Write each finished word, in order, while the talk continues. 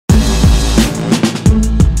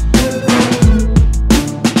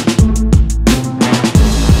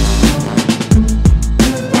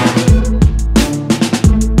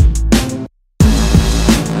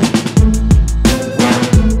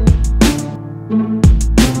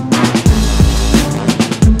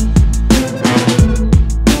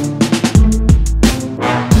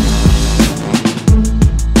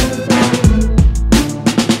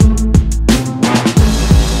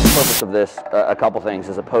couple things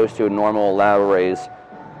as opposed to a normal lateral raise.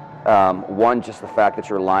 One, just the fact that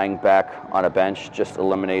you're lying back on a bench just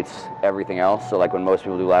eliminates everything else. So like when most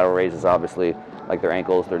people do lateral raises, obviously like their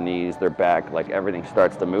ankles, their knees, their back, like everything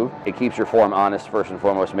starts to move. It keeps your form honest first and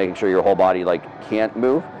foremost, making sure your whole body like can't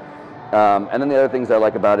move. And then the other things I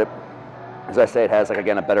like about it, as I say, it has like,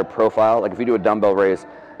 again, a better profile. Like if you do a dumbbell raise,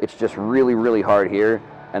 it's just really, really hard here,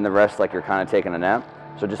 and the rest like you're kind of taking a nap.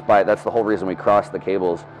 So just that's the whole reason we cross the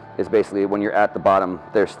cables, is basically when you're at the bottom,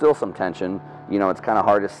 there's still some tension. You know, it's kind of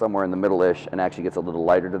hardest somewhere in the middle-ish and actually gets a little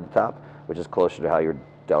lighter to the top, which is closer to how your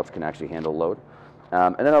delts can actually handle load.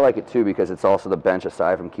 And then I like it too because it's also the bench,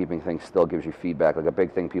 aside from keeping things still, gives you feedback. Like a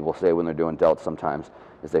big thing people say when they're doing delts sometimes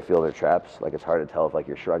is they feel their traps. Like it's hard to tell if like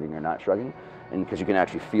you're shrugging or not shrugging. And because you can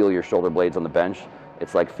actually feel your shoulder blades on the bench,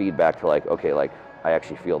 it's like feedback to like, okay, like I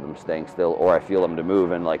actually feel them staying still, or I feel them to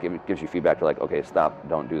move, and like it gives you feedback to like, okay, stop,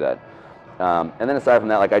 don't do that. And then aside from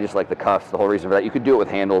that, like I just like the cuffs. The whole reason for that, you could do it with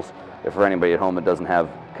handles if for anybody at home that doesn't have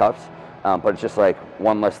cuffs, but it's just like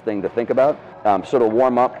one less thing to think about. So to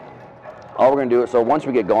warm up, all we're gonna do, so once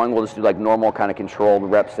we get going, we'll just do like normal kind of controlled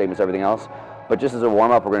rep statements, everything else. But just as a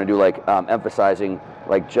warm up, we're gonna do like emphasizing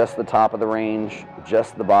like just the top of the range,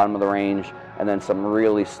 just the bottom of the range, and then some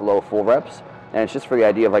really slow full reps. And it's just for the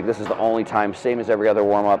idea of like, this is the only time, same as every other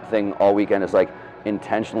warm up thing all weekend, is like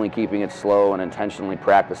intentionally keeping it slow and intentionally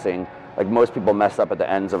practicing. Like most people mess up at the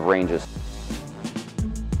ends of ranges.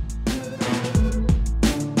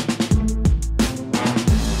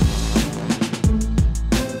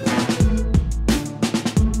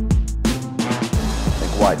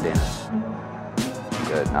 Think wide, Dana.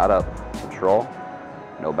 Good, not up. Control.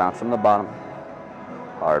 No bounce from the bottom.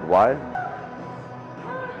 Hard wide.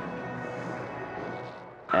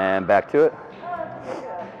 And back to it.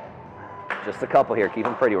 Just a couple here. Keep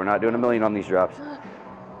them pretty. We're not doing a million on these drops.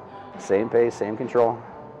 Same pace, same control.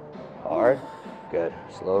 Hard. Good.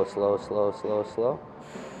 Slow, slow, slow, slow, slow.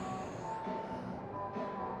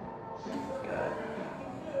 Good.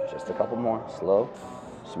 Just a couple more. Slow.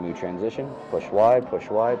 Smooth transition. Push wide, push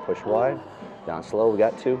wide, push wide. Down slow. We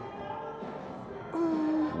got 2.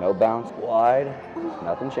 No bounce. Wide.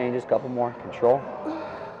 Nothing changes. Couple more. Control.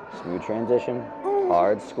 Smooth transition.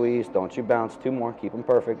 Hard squeeze. Don't you bounce. 2 more. Keep them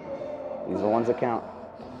perfect. These are the ones that count.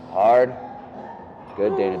 Hard.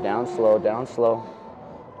 Good, Dana. Down slow, down slow.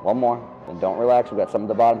 1 more. Then don't relax. We've got some of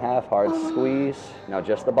the bottom half. Hard squeeze. Now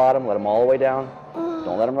just the bottom. Let them all the way down.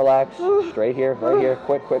 Don't let them relax. Straight here, right here.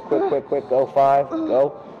 Quick, quick, quick, quick, quick. Go. 5.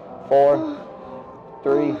 Go. 4.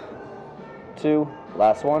 3. 2.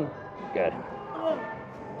 Last one. Good.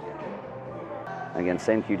 Again,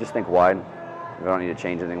 same cue. Just think wide. We don't need to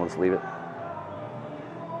change anything. Let's leave it.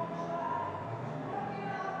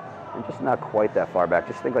 And just not quite that far back.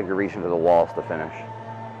 Just think like you're reaching to the walls to finish.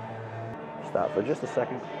 Stop for just a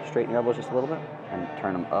second. Straighten your elbows just a little bit and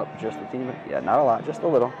turn them up just a teeny bit. Yeah, not a lot, just a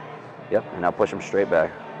little. Yep, and now push them straight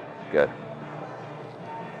back. Good.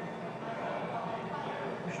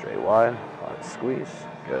 Straight wide, hard squeeze.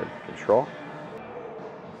 Good, control.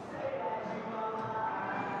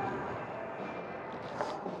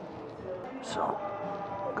 So,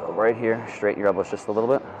 go right here, straighten your elbows just a little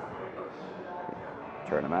bit.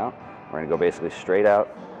 Turn them out. We're gonna go basically straight out.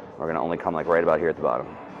 We're gonna only come like right about here at the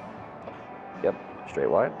bottom. Yep, straight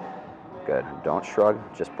wide. Good, don't shrug,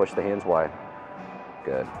 just push the hands wide.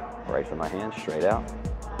 Good, right from my hand, straight out.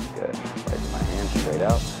 Good, right from my hand, straight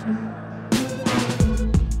out.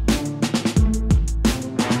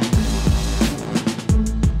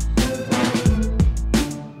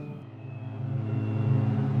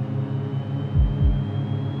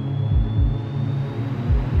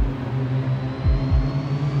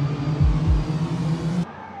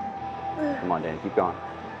 Come on, Dana, keep going.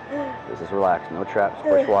 This is relaxed, no traps,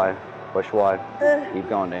 push wide, push wide. Keep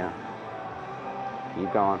going, Dana.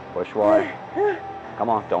 Keep going, push wide. Come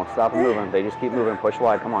on, don't stop moving. They just keep moving, push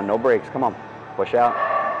wide. Come on, no breaks, come on. Push out,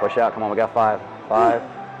 come on, we got 5. 5,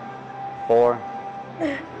 4,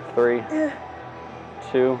 3,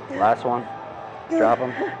 2, last one. Drop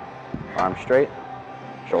them, arms straight.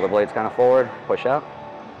 Shoulder blades kind of forward, push out,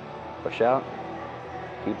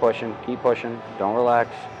 keep pushing, don't relax.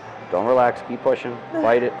 Don't relax, keep pushing.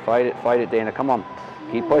 Fight it, fight it, fight it, Dana. Come on.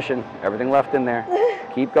 Keep pushing. Everything left in there.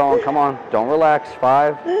 Keep going, come on. Don't relax.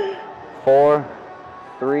 5, 4,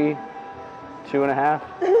 3, 2.5,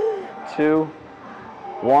 2,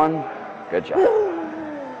 1. Good job.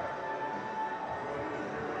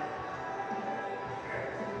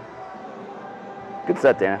 Good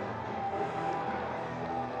set, Dana.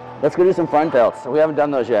 Let's go do some front delts. We haven't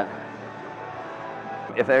done those yet.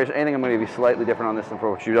 If there's anything I'm going to be slightly different on this than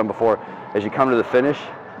for what you've done before, as you come to the finish,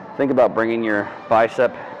 think about bringing your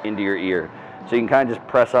bicep into your ear. So you can kind of just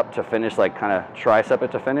press up to finish, like kind of tricep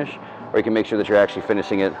it to finish, or you can make sure that you're actually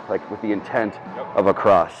finishing it like with the intent of a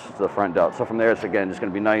cross to the front delt. So from there, it's again just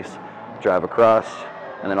going to be nice, drive across,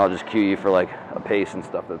 and then I'll just cue you for like a pace and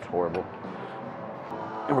stuff that's horrible.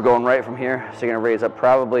 And we're going right from here. So you're going to raise up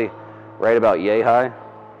probably right about yay high,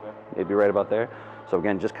 maybe right about there. So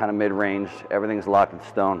again, just kind of mid-range, everything's locked in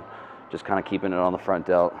stone, just kind of keeping it on the front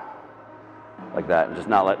delt like that, and just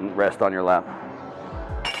not letting it rest on your lap.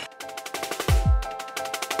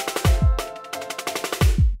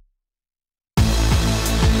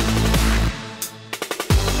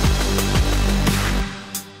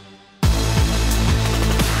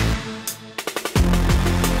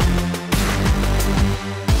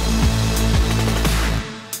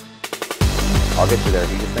 I'll get you there.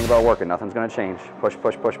 You just think about working. Nothing's going to change. Push,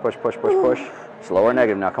 push, push, push, push, push, push. Slow or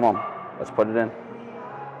negative now. Come on. Let's put it in.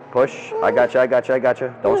 Push. I got you, I got you, I got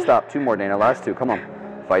you. Don't stop. 2 more, Dana. Last 2. Come on.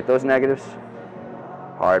 Fight those negatives.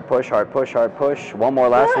 Hard push, hard push, hard push. 1 more,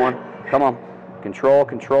 last 1. Come on. Control,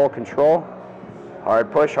 control, control.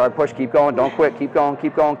 Hard push, hard push. Keep going. Don't quit. Keep going,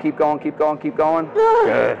 keep going, keep going, keep going, keep going.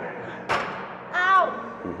 Good. Ow.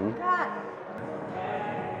 God.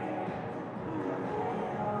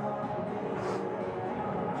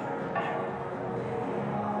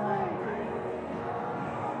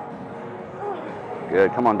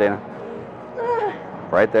 Good. Come on, Dana.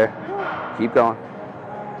 Right there. Keep going.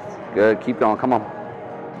 Good. Keep going. Come on.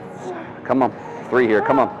 Come on. 3 here.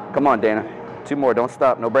 Come on. Come on, Dana. 2 more. Don't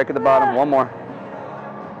stop. No break at the bottom. 1 more.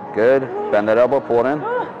 Good. Bend that elbow. Pull it in.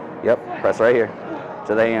 Yep. Press right here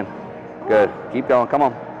to the hand. Good. Keep going. Come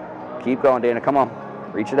on. Keep going, Dana. Come on.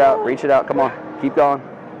 Reach it out. Reach it out. Come on. Keep going.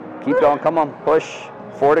 Keep going. Come on. Push.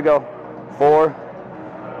 4 to go. 4.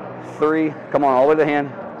 3. Come on. All the way to the hand.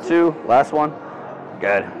 2. Last 1.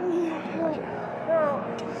 Good.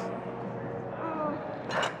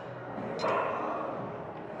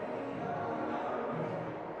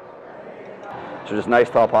 So just nice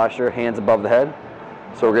tall posture, hands above the head.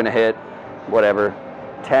 So we're going to hit whatever,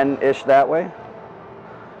 10-ish that way.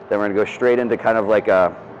 Then we're going to go straight into kind of like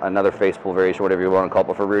another face pull variation, whatever you want to call it,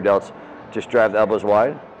 but for rear delts, just drive the elbows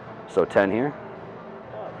wide. So 10 here.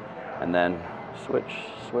 And then switch,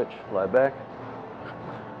 switch, lie back.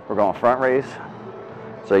 We're going front raise.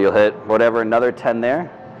 So you'll hit whatever, another 10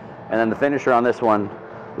 there. And then the finisher on this one,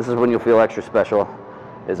 this is when you'll feel extra special,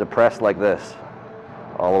 is a press like this.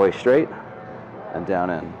 All the way straight and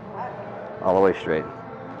down in. All the way straight.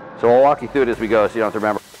 So I'll walk you through it as we go so you don't have to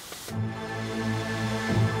remember.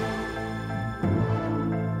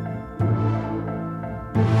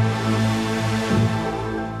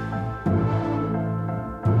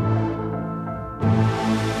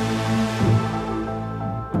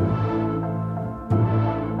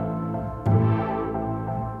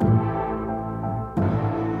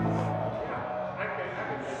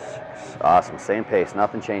 Awesome, same pace,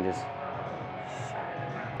 nothing changes.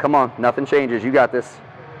 Come on, nothing changes, you got this.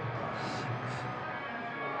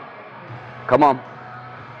 Come on.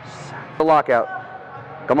 The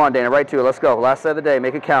lockout. Come on, Dana, right to it, let's go. Last set of the day,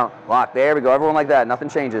 make it count. Lock, there we go, everyone like that, nothing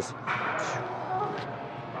changes.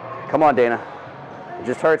 Come on, Dana. It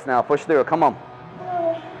just hurts now, push through it, come on.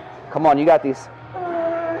 Come on, you got these.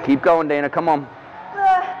 Keep going, Dana, come on.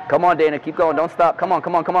 Come on, Dana, keep going, don't stop, come on,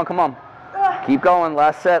 come on, come on, come on. Keep going,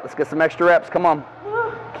 last set, let's get some extra reps, come on.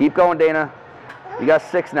 Keep going, Dana. You got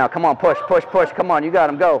 6 now, come on, push, push, push, come on, you got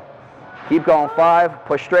them, go. Keep going, 5,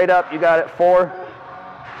 push straight up, you got it, 4,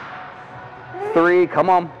 3,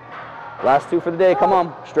 come on. Last 2 for the day, come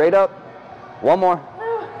on, straight up. 1 more.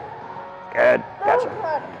 Good,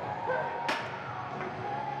 gotcha.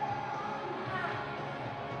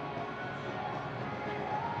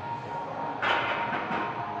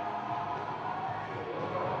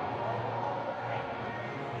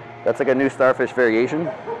 That's like a new starfish variation.